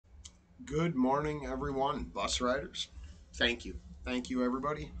Good morning, everyone. Bus riders. Thank you. Thank you,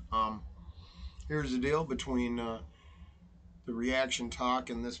 everybody. Here's the deal between the reaction talk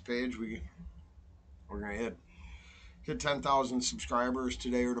and this page. We're gonna hit 10,000 subscribers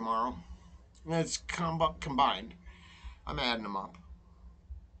today or tomorrow. And it's combined. I'm adding them up,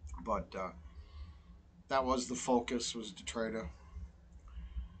 but that was the focus, was to try to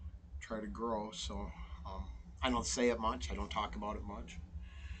grow. So um, I don't say it much. I don't talk about it much.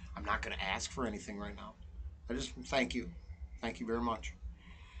 I'm not gonna ask for anything right now. I just thank you very much.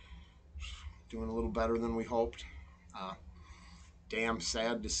 Doing a little better than we hoped. Uh, Damn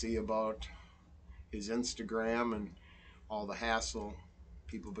sad to see about his Instagram and all the hassle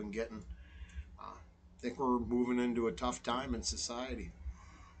people have been getting. I think we're moving into a tough time in society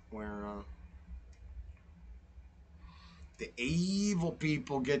where the evil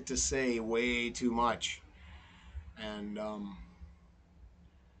people get to say way too much, and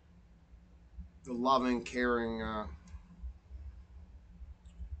the loving, caring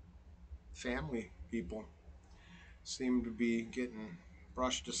family people seem to be getting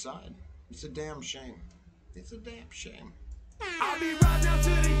brushed aside. It's a damn shame. It's a damn shame. I'll be right down to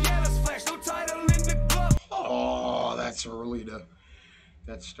the yellow splash, no title in the club. Oh, that's early to.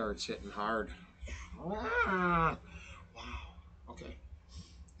 That starts hitting hard. Wow. Okay.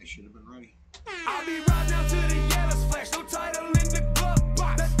 I should have been ready. I'll be right down to the yellow splash, no title in the club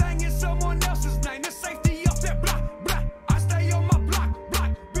box. That thing is someone else's name, the safety off that block. I stay on my block.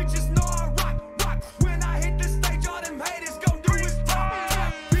 Bitches know I rock. When I hit the stage, all them haters gon' do is talk.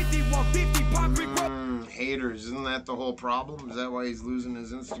 5150 Pop Creek Road. Haters, isn't that the whole problem? Is that why he's losing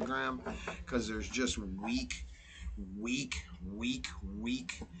his Instagram? Because there's just weak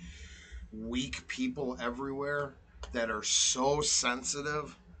people everywhere that are so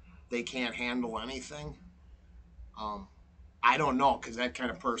sensitive they can't handle anything. Um, I don't know, because that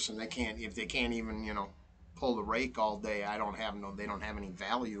kind of person, if they can't even pull the rake all day. They don't have any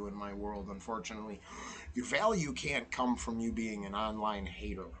value in my world, unfortunately. Your value can't come from you being an online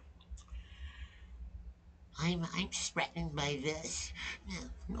hater. I'm threatened by this. Yeah,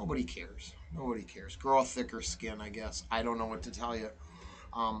 nobody cares. Nobody cares. Grow a thicker skin, I guess. I don't know what to tell you.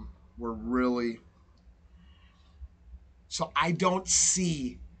 We're really, so I don't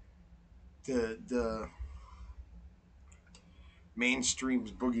see the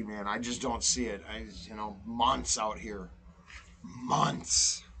mainstream's boogeyman. I just don't see it. Months out here,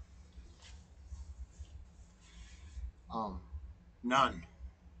 months. Um, None.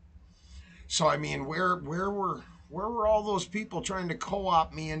 So I mean, where were all those people trying to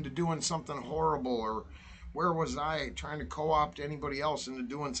co-opt me into doing something horrible, or where was I trying to co-opt anybody else into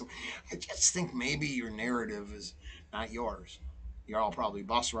doing something? I just think maybe your narrative is not yours. You're all probably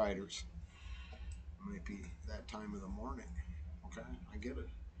bus riders. It might be that time of the morning. Okay, I get it.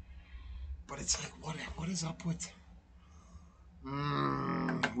 But it's like, what is up with?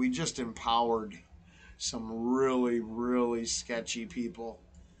 We just empowered some really sketchy people,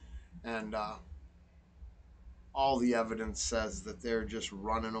 and all the evidence says that they're just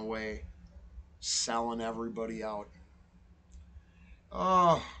running away, selling everybody out.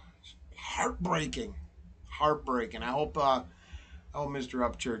 Oh, heartbreaking, heartbreaking. I hope Mr.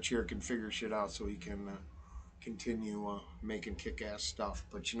 Upchurch here can figure shit out so he can continue making kick-ass stuff.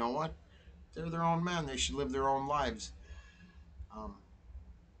 But you know what? They're their own men. They should live their own lives. Um,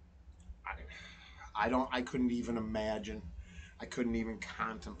 I don't. I couldn't even imagine. I couldn't even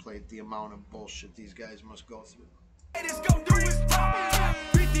contemplate the amount of bullshit these guys must go through. It's gonna do is talk.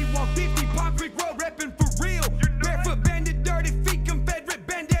 5150 Pop Creek Road, reppin' for real. Barefoot bandit, dirty feet, Confederate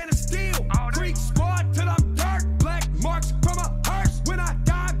bandana steel. Creek squad till I'm dark, black marks from a hearse. When I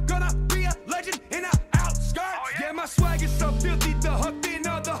die, I'm gonna be a legend in the outskirts. Yeah, my swag is so filthy, the hooked in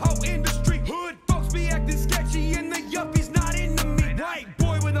of the whole industry. Hood folks be acting sketchy, and the yuppies not into me. White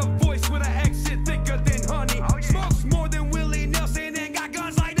boy with a voice with an accent thicker than honey. Smokes more than Willie Nelson and got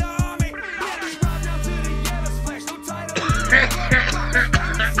guns like the army.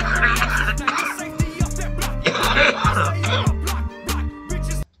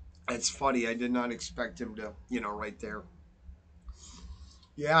 It's funny. I did not expect him to, right there.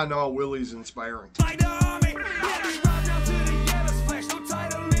 Yeah, no, Willie's inspiring.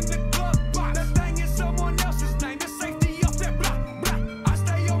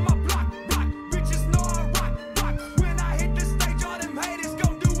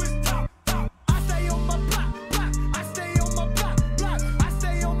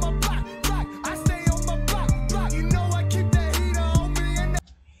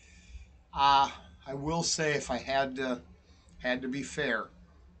 I will say, if I had to be fair,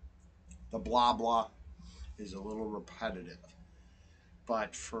 the blah blah is a little repetitive.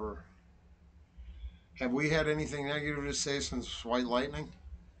 But for Have we had anything negative to say since White Lightning?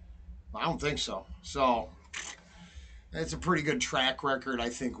 I don't think so. So it's a pretty good track record. I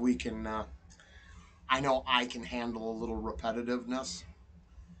think we can. I know I can handle a little repetitiveness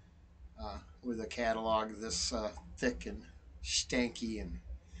with a catalog this thick and stanky and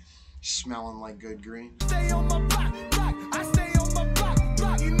smelling like good green. Stay on my block, block. I stay on my block,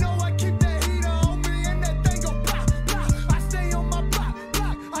 block. You know I keep that heater on me and that thing go pop, pop. I stay on my block,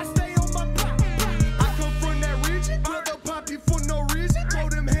 block. I stay on my block, block. I come from that region where they'll pop you for no reason. Throw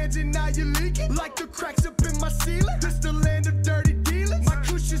them hands and now you're leaking like the cracks up in my ceiling. This the land of dirty dealings. My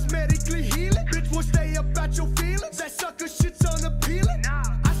kush is medically healing. Bitch will stay about your feelings. That sucker shit's unappealing.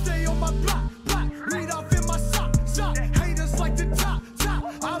 I stay on my block, block. Read off in my sock, sock. Haters like the top, top.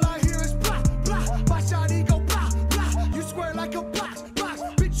 All I hear is blah, blah. My shawty go blah, blah. You swear like a box, box.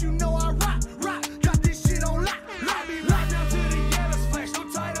 Bitch, you know I rock, rock. Got this shit on lock, lock me lock down to the yellow splash. No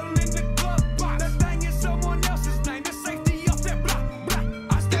title in the glove box. That thing is someone else's name. The safety off that block, block.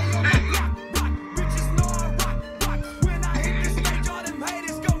 I stay on my block, block. Bitches know I rock, rock. When I hit the stage, all them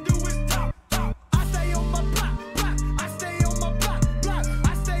haters gon' do is talk, talk. I stay on my block, block. I stay on my block, block.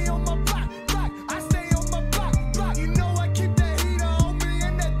 I stay on my block, block. I stay on my block, block. You know I keep that heater on me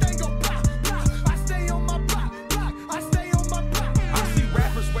and that thing go pop, pop. I stay on my block, block. I stay on my block. I see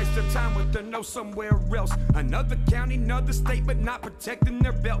rappers waste their time with their nose somewhere else. Another county, another state, but not protecting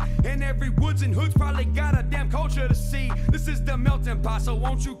their belt. And every woods and hood's probably got a damn culture to see. This is the melting pot, so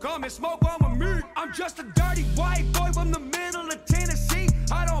won't you come and smoke on with me? I'm just a dirty white boy from the middle of Tennessee.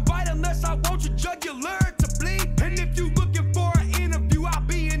 I don't bite unless I want your jugular to bleed. And if you looking for an interview, I'll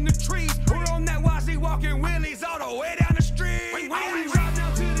be in the trees. Or on that YZ walking wheelies all the way down the street. We ride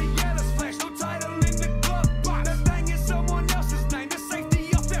down to the yellow splash, no title in the glove box. That thing is someone else's name, the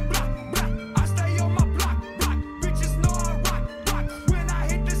safety off that block, block. I stay on my block, block. Bitches know I rock, rock. When I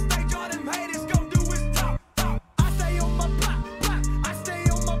hit the stage, all them haters gon' do is talk, talk. I stay on my block, block. I stay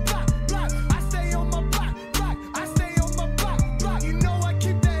on my block, block. I stay on my block, block. I stay on my block, block. You know I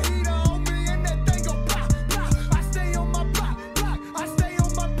keep that heater on me and that thing go pop, pop. I stay on my block, block. I stay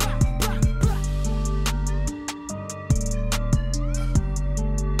on my block, block, block.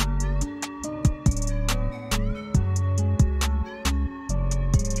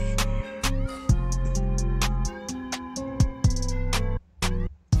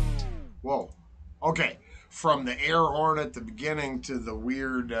 Whoa. Okay. From the air horn at the beginning to the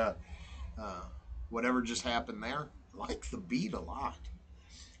weird whatever just happened there, I like the beat a lot.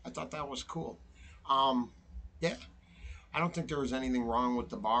 I thought that was cool. Yeah. I don't think there was anything wrong with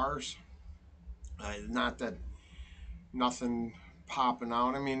the bars. Not that nothing popping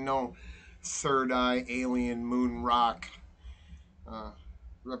out. I mean, no third eye, alien, moon rock,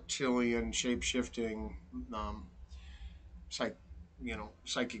 reptilian, shape shifting, psych,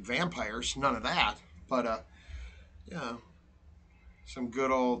 psychic vampires. None of that. But yeah, some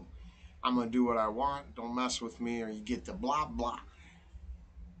good old. I'm gonna do what I want. Don't mess with me, or you get the blah blah.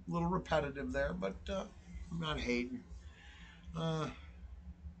 A little repetitive there, but I'm not hating.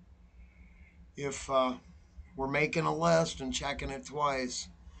 If we're making a list and checking it twice,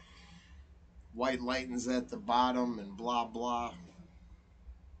 White Lightning's at the bottom and blah blah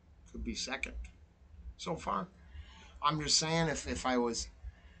could be second so far. I'm just saying if I was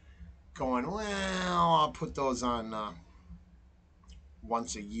going, well, I'll put those on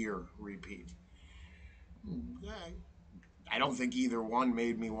once a year repeat. I don't think either one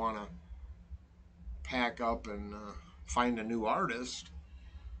made me want to pack up and find a new artist.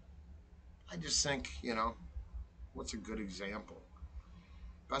 I just think, what's a good example?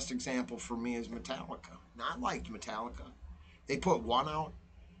 Best example for me is Metallica. Now, I liked Metallica. They put one out,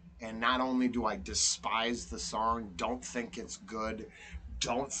 and not only do I despise the song, don't think it's good,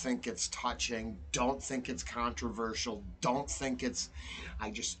 don't think it's touching, don't think it's controversial, don't think it's...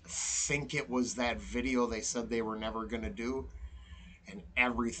 I just think it was that video they said they were never going to do, and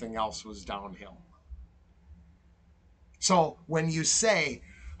everything else was downhill. So when you say,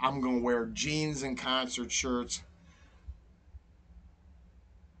 I'm going to wear jeans and concert shirts,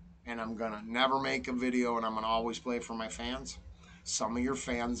 and I'm going to never make a video, and I'm going to always play for my fans, some of your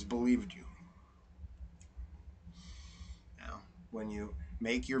fans believed you. Now, when you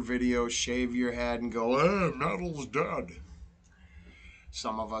make your video, shave your head, and go, metal's dead,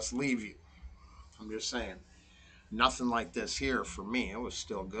 some of us leave you. I'm just saying. Nothing like this here for me. It was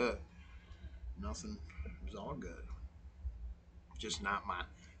still good. Nothing. It was all good. Just not my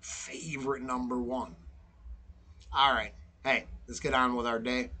favorite number one. All right. Hey, let's get on with our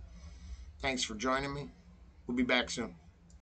day. Thanks for joining me. We'll be back soon.